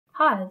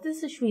Hi,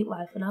 this is Sweet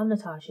Life and I'm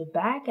Natasha,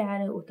 back at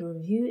it with a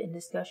review and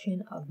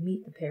discussion of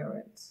Meet the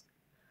Parents.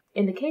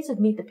 In the case of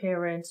Meet the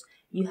Parents,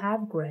 you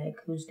have Greg,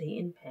 who's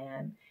dating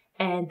Pam,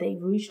 and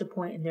they've reached a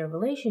point in their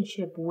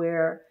relationship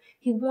where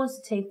he wants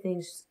to take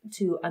things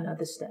to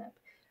another step.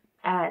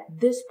 At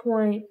this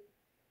point,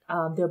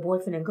 they're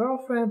boyfriend and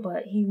girlfriend,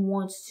 but he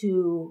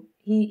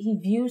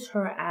views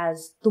her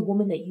as the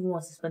woman that he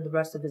wants to spend the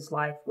rest of his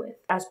life with.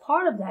 As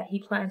part of that,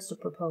 he plans to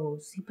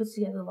propose. He puts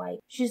together,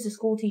 she's a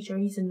school teacher,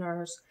 he's a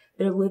nurse,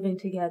 they're living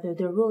together,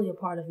 they're really a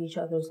part of each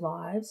other's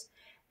lives.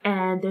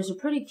 And there's a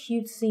pretty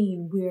cute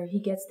scene where he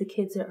gets the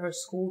kids at her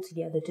school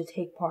together to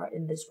take part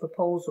in this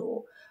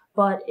proposal.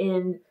 But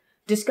in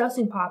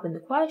discussing popping the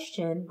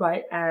question,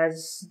 right,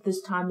 as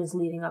this time is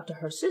leading up to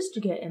her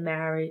sister getting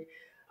married,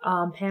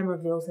 Pam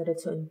reveals that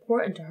it's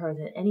important to her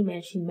that any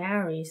man she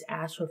marries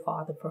asks her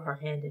father for her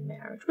hand in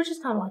marriage, which is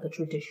kind of like a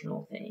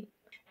traditional thing.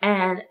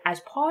 And as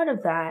part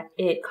of that,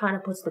 it kind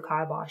of puts the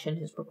kibosh in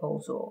his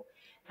proposal.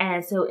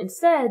 And so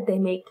instead, they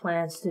make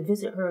plans to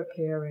visit her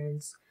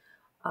parents,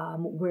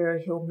 where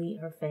he'll meet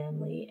her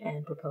family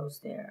and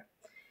propose there.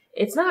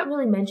 It's not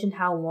really mentioned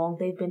how long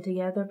they've been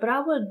together, but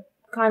I would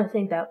kind of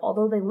think that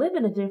although they live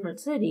in a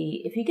different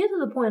city, if you get to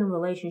the point in a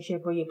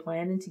relationship where you're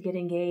planning to get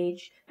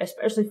engaged,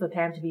 especially for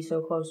Pam to be so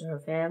close to her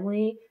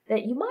family,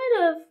 that you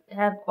might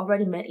have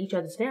already met each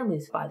other's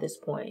families by this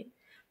point.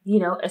 You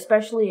know,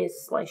 especially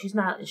it's like she's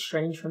not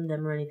estranged from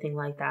them or anything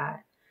like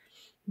that.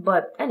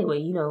 But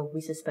anyway,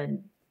 we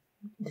suspend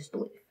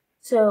disbelief.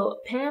 So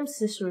Pam's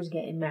sister is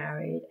getting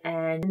married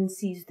and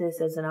sees this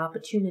as an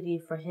opportunity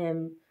for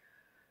him,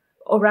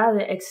 or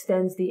rather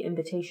extends the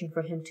invitation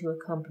for him to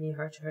accompany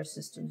her to her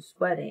sister's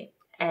wedding.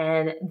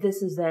 And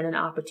this is then an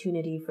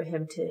opportunity for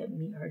him to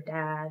meet her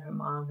dad, her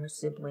mom, her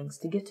siblings,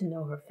 to get to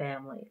know her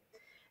family.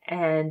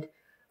 And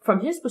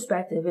from his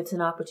perspective, it's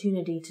an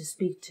opportunity to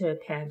speak to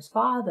Pam's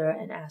father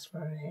and ask for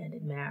her hand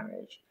in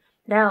marriage.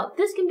 Now,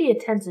 this can be a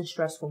tense and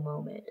stressful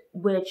moment,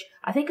 which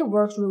I think it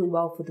works really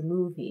well for the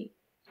movie.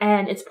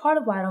 And it's part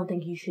of why I don't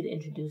think you should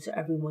introduce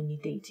everyone you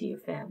date to your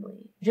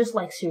family, just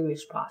like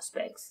serious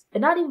prospects.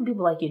 And not even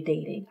people like you're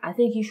dating. I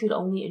think you should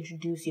only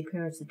introduce your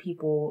parents to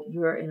people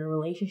you're in a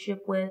relationship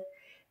with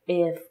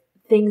if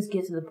things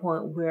get to the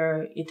point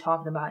where you're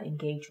talking about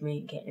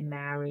engagement, getting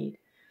married.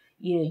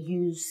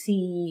 You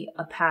see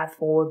a path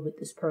forward with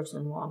this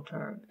person long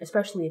term,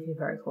 especially if you're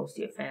very close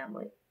to your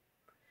family.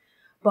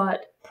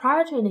 But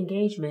prior to an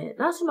engagement,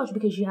 not so much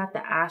because you have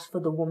to ask for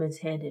the woman's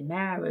hand in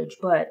marriage,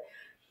 but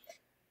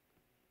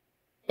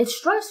it's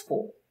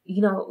stressful.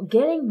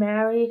 Getting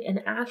married,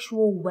 an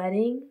actual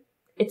wedding,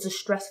 it's a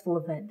stressful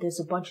event. There's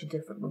a bunch of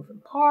different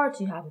moving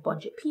parts. You have a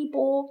bunch of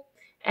people.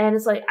 And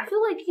it's like, I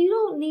feel like you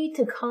don't need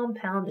to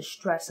compound the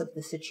stress of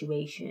the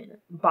situation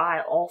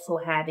by also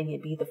having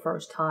it be the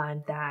first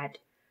time that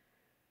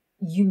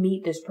you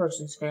meet this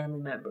person's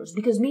family members.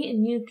 Because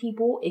meeting new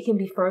people, it can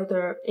be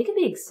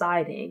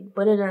exciting.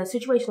 But in a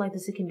situation like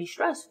this, it can be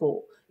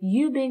stressful.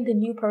 You being the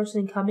new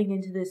person coming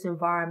into this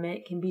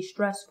environment can be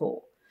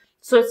stressful.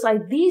 So it's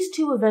like these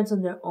two events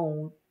on their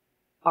own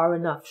are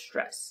enough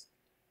stress.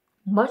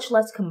 Much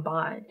less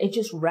combined. It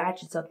just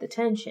ratchets up the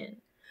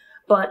tension.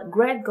 But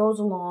Greg goes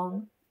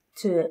along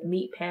to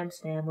meet Pam's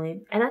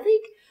family. And I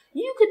think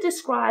you could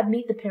describe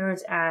Meet the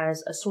Parents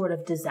as a sort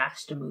of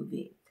disaster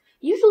movie.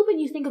 Usually when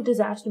you think of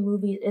disaster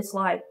movies, it's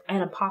like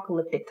an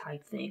apocalyptic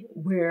type thing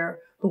where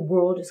the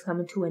world is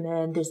coming to an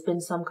end. There's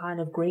been some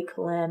kind of great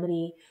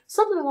calamity,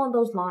 something along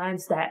those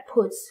lines that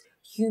puts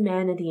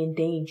humanity in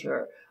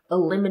danger,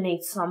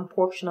 eliminates some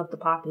portion of the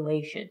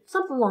population,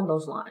 something along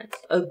those lines,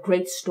 a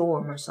great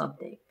storm or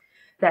something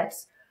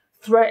that's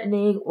threatened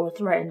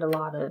a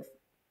lot of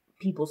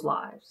people's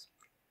lives.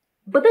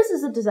 But this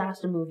is a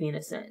disaster movie in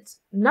a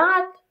sense,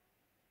 not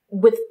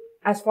with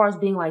as far as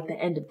being like the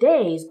end of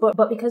days,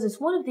 but because it's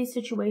one of these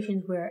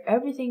situations where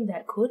everything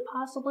that could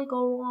possibly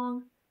go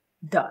wrong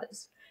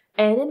does.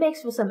 And it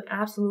makes for some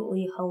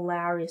absolutely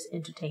hilarious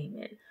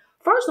entertainment.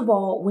 First of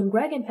all, when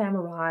Greg and Pam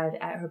arrive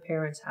at her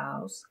parents'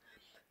 house,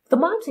 the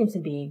mom seems to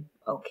be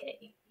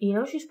okay.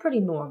 She's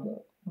pretty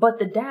normal. But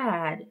the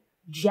dad,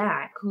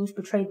 Jack, who's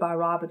portrayed by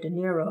Robert De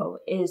Niro,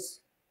 is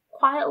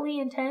quietly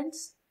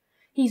intense.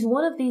 He's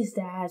one of these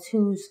dads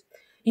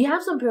you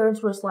have some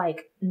parents where it's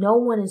like, no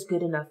one is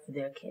good enough for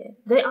their kid.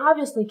 They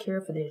obviously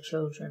care for their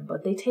children,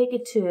 but they take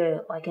it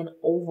to like an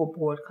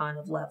overboard kind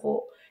of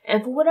level.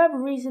 And for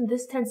whatever reason,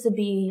 this tends to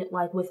be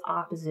like with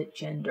opposite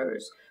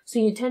genders. So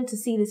you tend to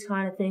see this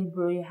kind of thing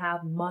where you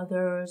have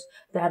mothers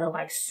that are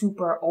like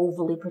super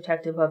overly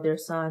protective of their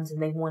sons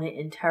and they want to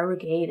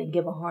interrogate and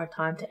give a hard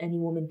time to any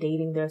woman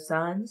dating their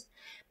sons.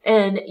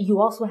 And you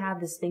also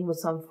have this thing with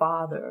some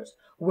fathers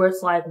where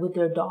it's like with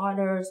their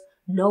daughters,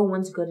 no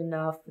one's good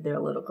enough for their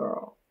little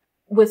girl.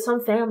 With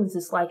some families,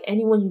 it's like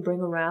anyone you bring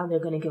around, they're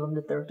going to give them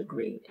the third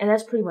degree. And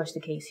that's pretty much the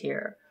case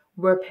here.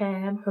 Where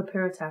Pam, her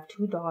parents have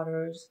two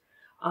daughters.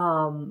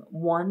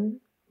 One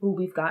who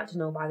we've gotten to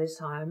know by this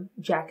time.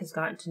 Jack has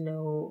gotten to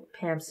know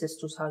Pam's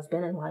sister's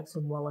husband and likes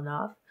him well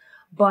enough.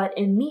 But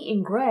in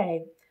meeting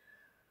Greg,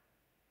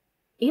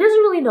 he doesn't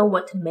really know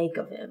what to make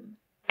of him.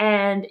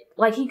 And,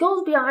 like, he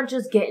goes beyond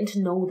just getting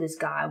to know this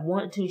guy,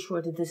 wanting to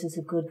ensure that this is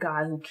a good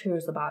guy who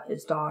cares about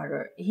his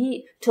daughter.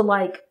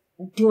 Like,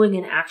 doing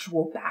an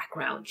actual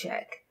background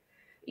check.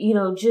 You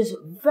know, just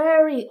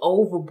very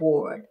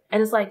overboard.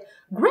 And it's like,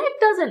 Greg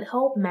doesn't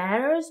help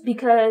matters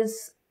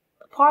because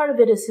part of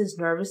it is his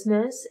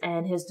nervousness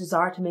and his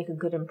desire to make a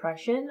good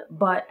impression.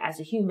 But as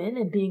a human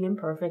and being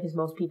imperfect, as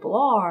most people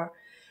are,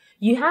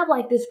 you have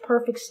like this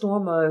perfect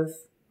storm of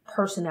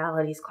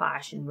personalities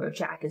clashing where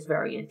Jack is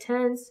very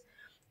intense,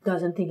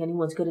 doesn't think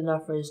anyone's good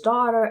enough for his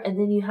daughter. And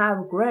then you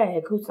have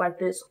Greg, who's like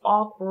this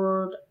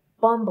awkward,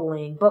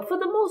 bumbling, but for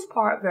the most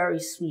part, very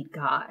sweet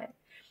guy.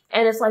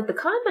 And it's like the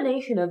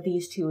combination of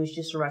these two is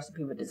just a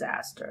recipe for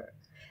disaster.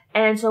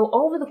 And so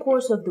over the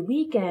course of the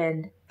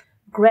weekend,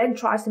 Greg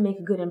tries to make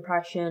a good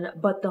impression,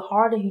 but the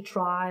harder he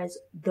tries,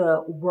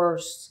 the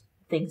worse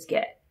things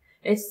get.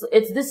 It's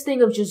this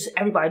thing of just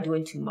everybody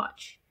doing too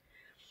much,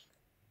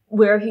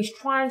 where he's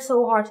trying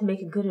so hard to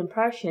make a good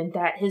impression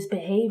that his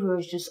behavior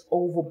is just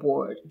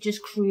overboard,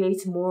 just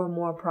creates more and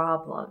more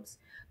problems.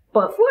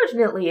 But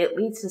fortunately, it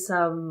leads to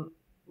some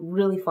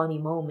really funny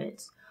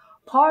moments.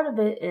 Part of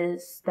it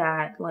is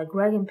that, like,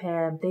 Greg and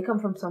Pam, they come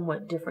from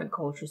somewhat different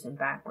cultures and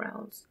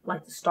backgrounds.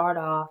 Like, to start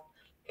off,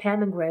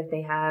 Pam and Greg,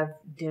 they have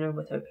dinner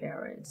with her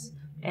parents.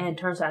 And it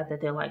turns out that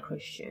they're, like,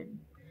 Christian.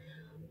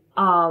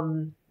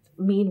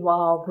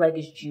 Meanwhile, Greg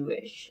is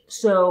Jewish.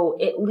 So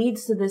it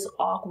leads to this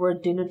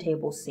awkward dinner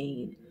table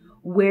scene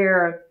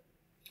where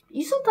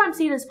you sometimes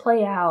see this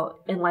play out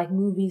in, like,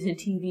 movies and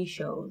TV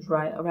shows,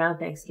 right, around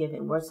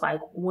Thanksgiving, where it's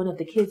like one of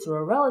the kids or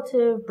a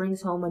relative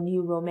brings home a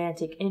new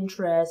romantic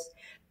interest,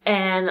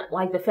 and,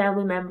 like, the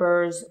family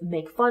members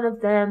make fun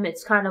of them.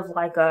 It's kind of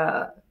like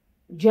a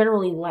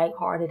generally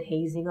lighthearted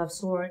hazing of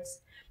sorts.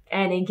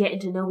 And in getting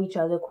to know each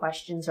other,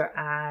 questions are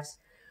asked,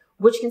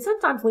 which can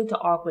sometimes lead to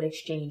awkward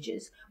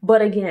exchanges.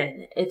 But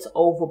again, it's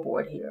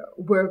overboard here,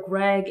 where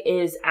Greg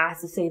is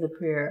asked to say the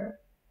prayer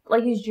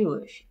like he's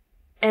Jewish.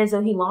 And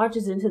so he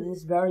launches into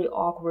this very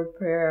awkward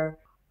prayer.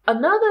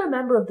 Another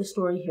member of the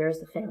story here is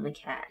the family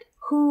cat,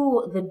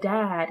 who the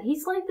dad,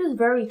 he's like this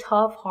very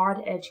tough,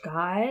 hard-edged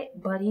guy,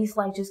 but he's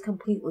like just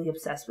completely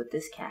obsessed with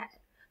this cat.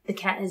 The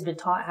cat has been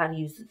taught how to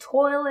use the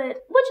toilet,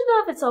 which in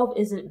and of itself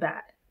isn't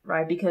bad,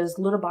 right? Because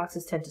litter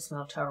boxes tend to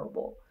smell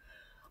terrible.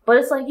 But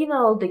it's like, you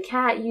know, the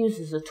cat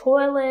uses the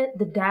toilet.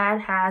 The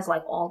dad has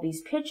like all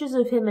these pictures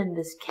of him and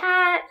this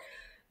cat.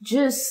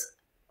 Just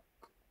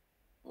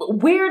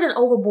weird and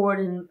overboard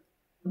in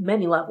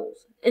many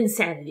levels.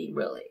 Insanity,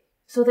 really.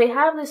 So they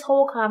have this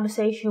whole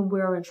conversation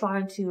where, in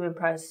trying to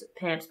impress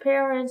Pam's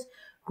parents,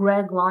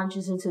 Greg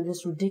launches into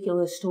this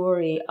ridiculous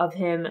story of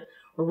him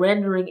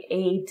rendering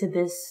aid to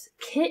this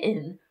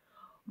kitten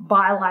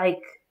by,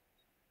 like,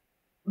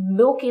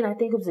 milking, I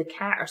think it was a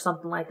cat or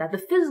something like that. The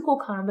physical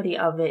comedy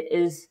of it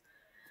is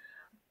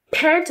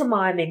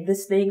pantomiming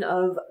this thing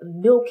of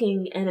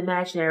milking an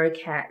imaginary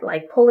cat,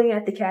 like pulling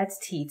at the cat's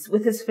teats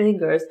with his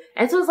fingers.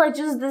 And so it's like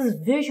just this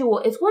visual.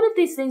 It's one of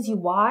these things you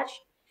watch,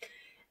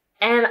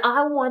 and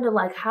I wonder,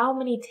 like, how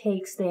many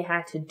takes they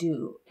had to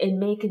do in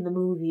making the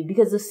movie,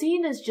 because the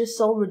scene is just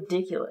so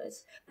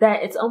ridiculous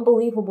that it's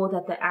unbelievable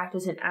that the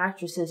actors and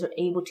actresses are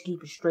able to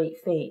keep a straight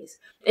face.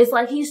 It's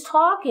like he's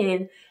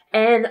talking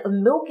and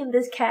milking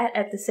this cat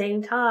at the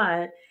same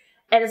time,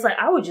 and it's like,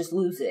 I would just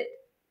lose it.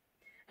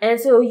 And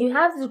so you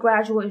have this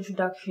gradual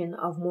introduction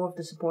of more of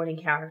the supporting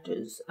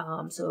characters.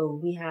 So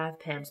we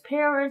have Pam's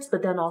parents,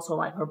 but then also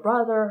like her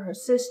brother, her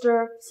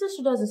sister.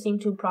 Sister doesn't seem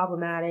too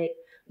problematic.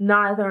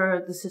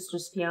 Neither the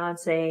sister's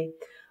fiance.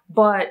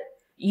 But,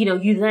 you know,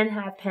 you then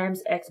have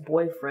Pam's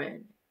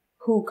ex-boyfriend,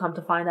 who, come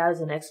to find out, is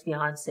an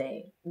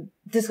ex-fiance.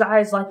 This guy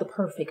is like the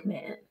perfect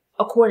man,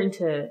 according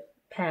to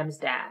Pam's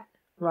dad,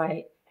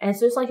 right? And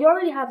so it's like you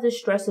already have this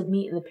stress of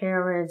meeting the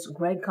parents,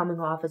 Greg coming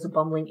off as a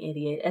bumbling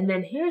idiot. And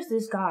then here's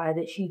this guy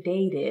that she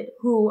dated,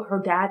 who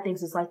her dad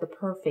thinks is like the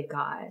perfect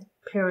guy.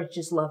 Parents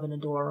just love and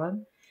adore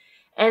him.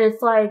 And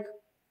it's like,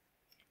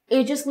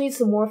 it just leads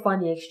to more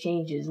funny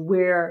exchanges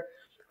where,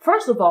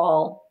 first of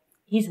all,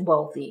 he's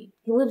wealthy.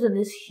 He lives in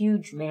this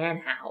huge man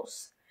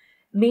house.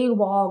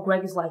 Meanwhile,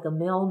 Greg is like a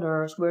male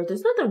nurse, where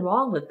there's nothing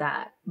wrong with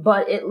that.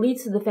 But it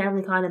leads to the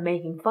family kind of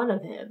making fun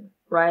of him,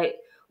 right?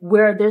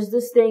 Where there's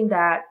this thing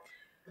that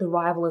the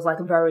rival is like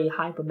a very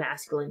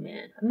hyper-masculine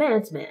man, a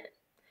man's man.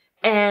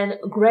 And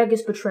Greg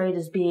is portrayed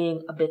as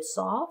being a bit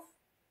soft,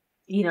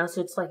 you know, so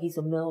it's like he's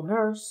a male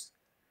nurse.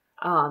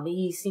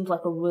 He seems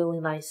like a really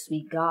nice,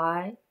 sweet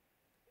guy.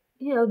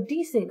 You know,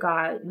 decent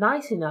guy,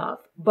 nice enough.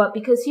 But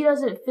because he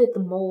doesn't fit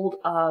the mold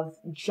of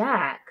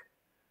Jack,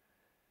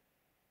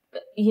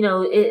 you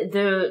know,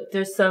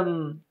 there's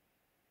some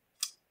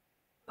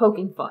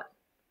poking fun.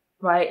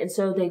 Right? And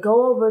so they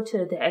go over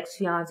to the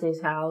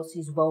ex-fiance's house.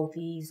 He's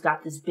wealthy. He's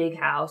got this big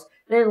house.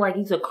 Then, like,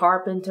 he's a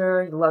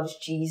carpenter. He loves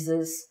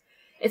Jesus.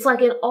 It's like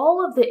in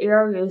all of the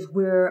areas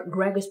where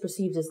Greg is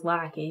perceived as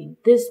lacking,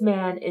 this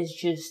man is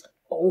just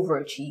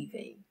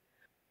overachieving.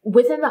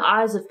 Within the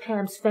eyes of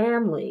Pam's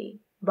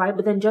family, right?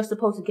 But then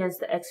juxtaposed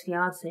against the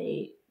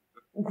ex-fiance,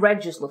 Greg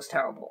just looks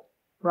terrible,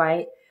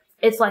 right?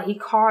 It's like he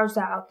carves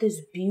out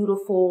this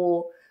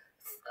beautiful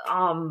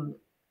awning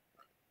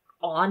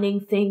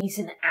thing. He's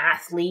an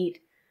athlete.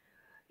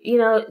 You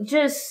know,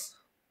 just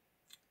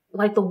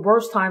like the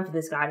worst time for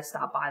this guy to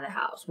stop by the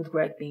house with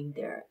Greg being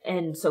there.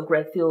 And so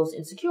Greg feels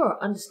insecure,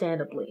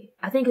 understandably.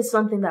 I think it's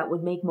something that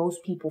would make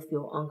most people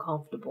feel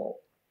uncomfortable.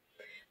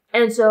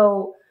 And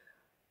so,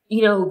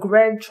 you know,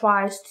 Greg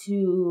tries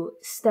to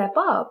step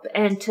up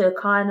and to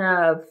kind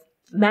of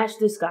match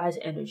this guy's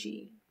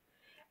energy.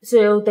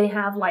 So they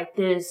have like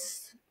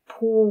this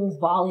pool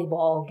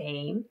volleyball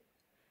game,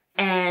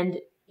 and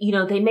you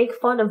know, they make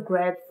fun of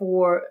Greg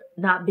for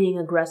not being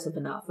aggressive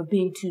enough, or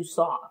being too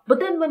soft. But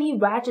then when he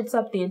ratchets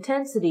up the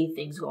intensity,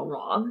 things go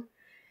wrong.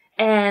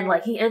 And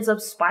like he ends up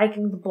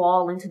spiking the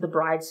ball into the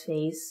bride's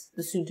face,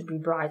 the soon-to-be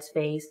bride's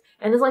face.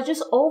 And it's like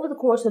just over the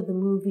course of the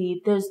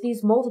movie, there's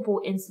these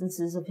multiple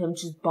instances of him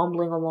just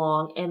bumbling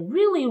along and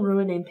really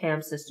ruining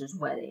Pam's sister's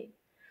wedding.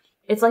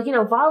 It's like, you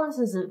know, violence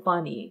isn't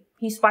funny.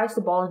 He spikes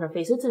the ball in her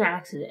face. It's an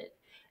accident.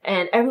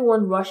 And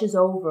everyone rushes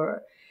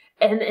over.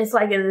 And it's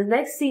like in the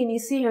next scene, you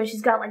see her,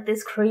 she's got like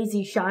this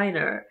crazy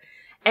shiner.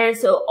 And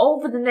so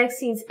over the next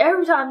scenes,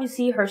 every time you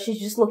see her, she's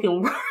just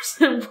looking worse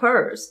and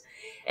worse.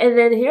 And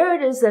then here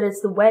it is that it's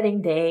the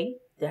wedding day.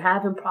 They're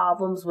having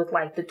problems with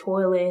like the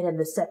toilet and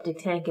the septic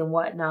tank and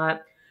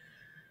whatnot.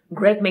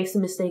 Greg makes the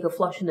mistake of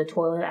flushing the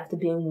toilet after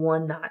being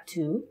warned not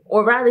to.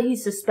 Or rather,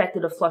 he's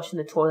suspected of flushing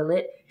the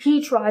toilet.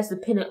 He tries to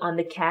pin it on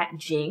the cat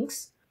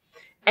Jinx.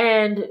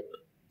 And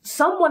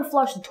someone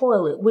flushed the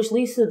toilet, which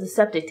leads to the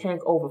septic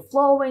tank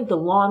overflowing. The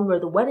lawn where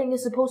the wedding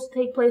is supposed to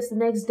take place the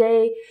next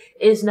day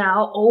is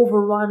now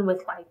overrun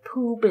with like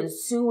poop and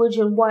sewage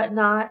and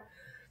whatnot.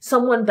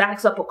 Someone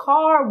backs up a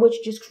car,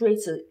 which just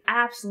creates an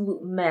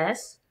absolute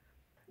mess.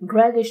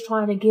 Greg is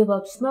trying to give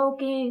up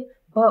smoking,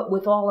 but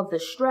with all of the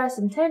stress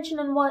and tension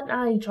and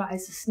whatnot, he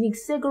tries to sneak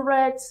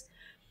cigarettes.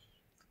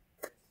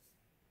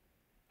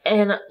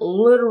 And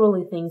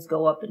literally things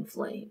go up in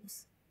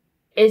flames.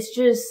 It's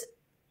just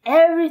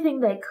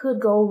everything that could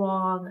go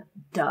wrong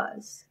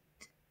does.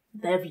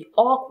 Every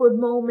awkward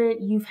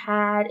moment you've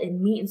had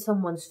in meeting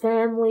someone's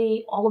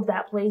family, all of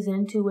that plays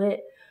into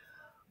it.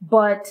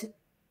 But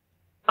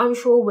I'm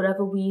sure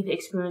whatever we've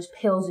experienced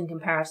pales in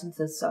comparison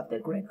to the stuff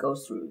that Greg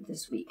goes through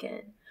this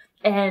weekend.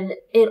 And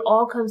it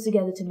all comes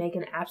together to make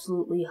an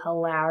absolutely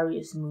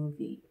hilarious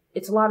movie.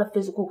 It's a lot of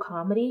physical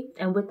comedy,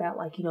 and with that,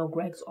 like, you know,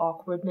 Greg's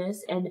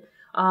awkwardness. And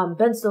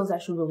Ben Stille's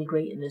actually really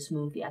great in this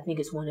movie. I think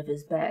it's one of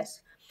his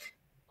best.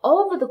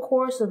 Over the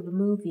course of the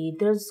movie,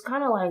 there's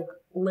kind of like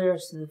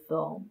layers to the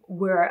film,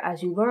 where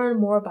as you learn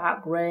more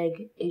about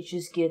Greg, it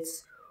just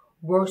gets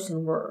worse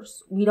and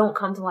worse. We don't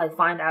come to like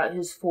find out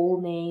his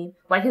full name.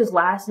 Like his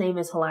last name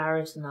is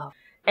hilarious enough.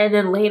 And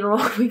then later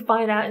on, we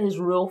find out his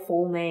real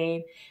full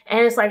name.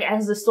 And it's like,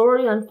 as the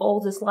story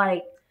unfolds, it's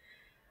like,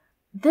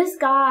 this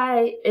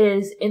guy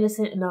is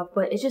innocent enough,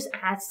 but it just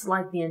adds to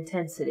like the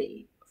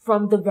intensity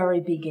from the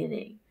very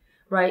beginning,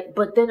 right?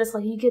 But then it's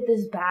like you get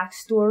this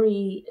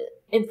backstory,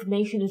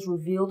 information is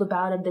revealed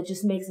about him that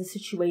just makes the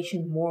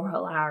situation more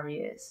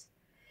hilarious.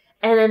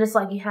 And then it's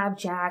like you have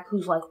Jack,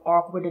 who's like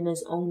awkward in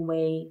his own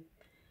way.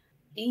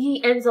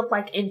 He ends up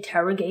like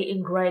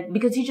interrogating Greg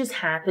because he just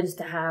happens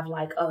to have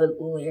like a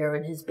lair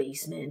in his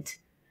basement.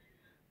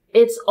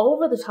 It's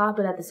over the top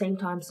and at the same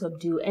time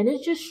subdued, and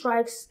it just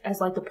strikes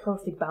as like the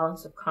perfect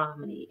balance of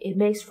comedy. It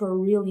makes for a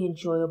really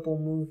enjoyable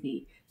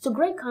movie. It's a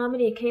great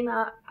comedy. It came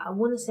out, I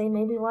want to say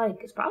maybe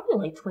like, it's probably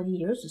like 20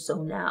 years or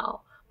so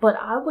now, but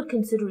I would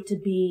consider it to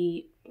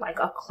be like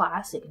a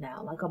classic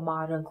now, like a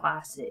modern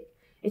classic.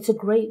 It's a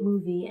great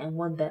movie and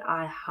one that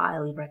I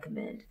highly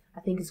recommend. I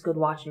think it's good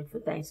watching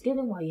for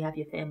Thanksgiving while you have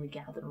your family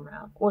gathered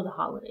around, or the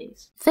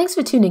holidays. Thanks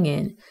for tuning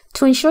in.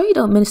 To ensure you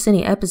don't miss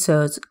any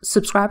episodes,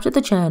 subscribe to the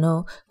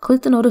channel,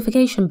 click the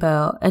notification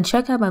bell, and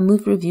check out my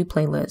movie review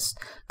playlist.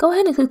 Go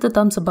ahead and click the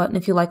thumbs up button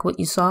if you like what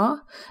you saw,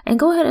 and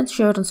go ahead and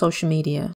share it on social media.